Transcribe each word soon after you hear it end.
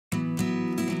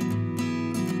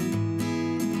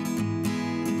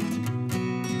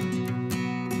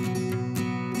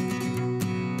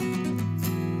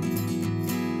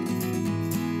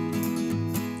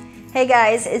Hey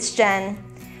guys, it's Jen.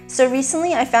 So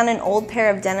recently I found an old pair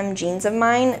of denim jeans of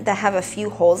mine that have a few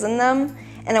holes in them,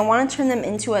 and I want to turn them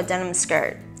into a denim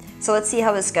skirt. So let's see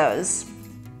how this goes.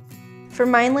 For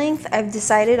my length, I've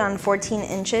decided on 14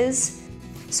 inches.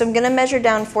 So I'm gonna measure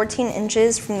down 14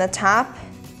 inches from the top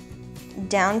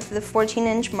down to the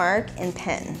 14-inch mark and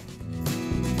pin.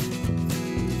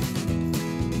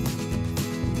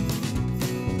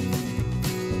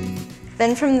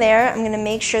 Then from there, I'm gonna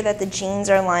make sure that the jeans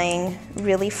are lying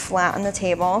really flat on the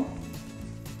table.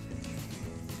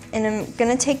 And I'm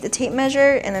gonna take the tape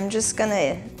measure and I'm just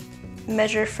gonna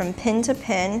measure from pin to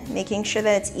pin, making sure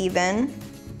that it's even.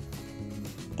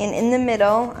 And in the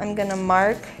middle, I'm gonna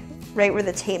mark right where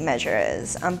the tape measure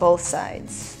is on both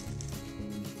sides.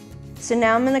 So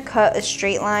now I'm gonna cut a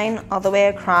straight line all the way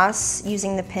across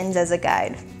using the pins as a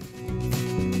guide.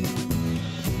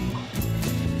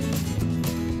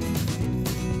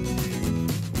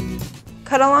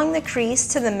 Cut along the crease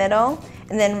to the middle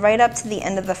and then right up to the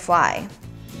end of the fly.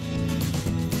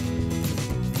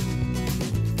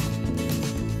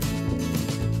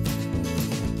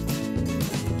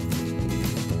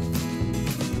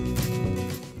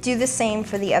 Do the same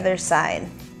for the other side.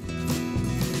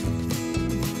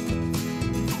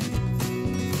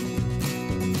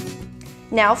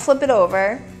 Now flip it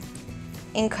over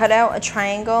and cut out a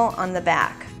triangle on the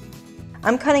back.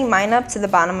 I'm cutting mine up to the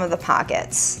bottom of the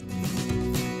pockets.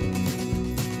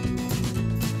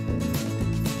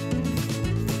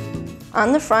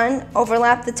 On the front,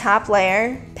 overlap the top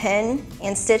layer, pin,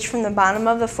 and stitch from the bottom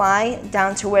of the fly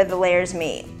down to where the layers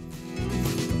meet.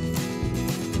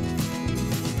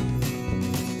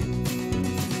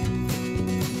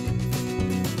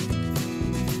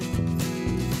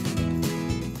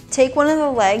 Take one of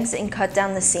the legs and cut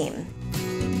down the seam.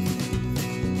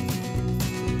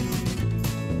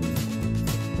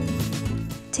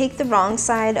 Take the wrong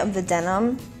side of the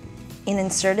denim and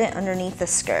insert it underneath the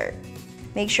skirt.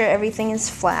 Make sure everything is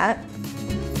flat.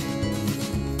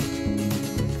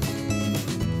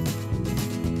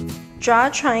 Draw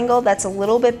a triangle that's a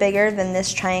little bit bigger than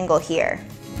this triangle here.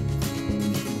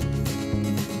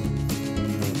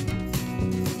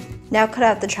 Now cut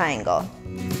out the triangle.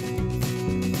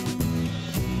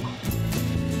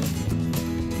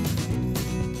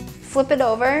 Flip it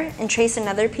over and trace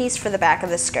another piece for the back of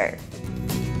the skirt.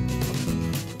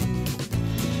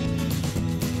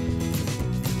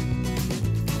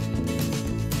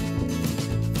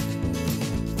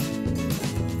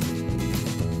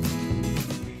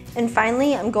 And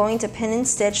finally, I'm going to pin and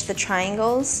stitch the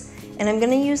triangles, and I'm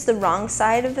going to use the wrong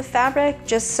side of the fabric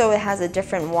just so it has a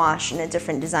different wash and a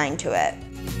different design to it.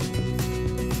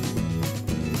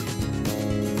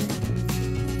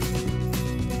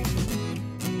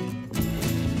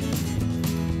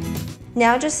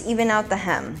 Now just even out the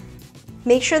hem.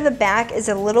 Make sure the back is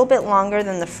a little bit longer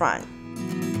than the front.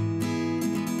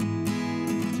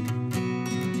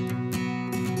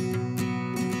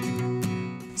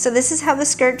 So this is how the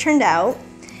skirt turned out.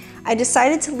 I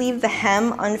decided to leave the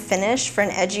hem unfinished for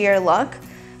an edgier look,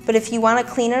 but if you want a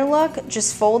cleaner look,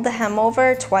 just fold the hem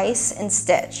over twice and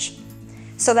stitch.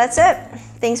 So that's it.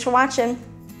 Thanks for watching.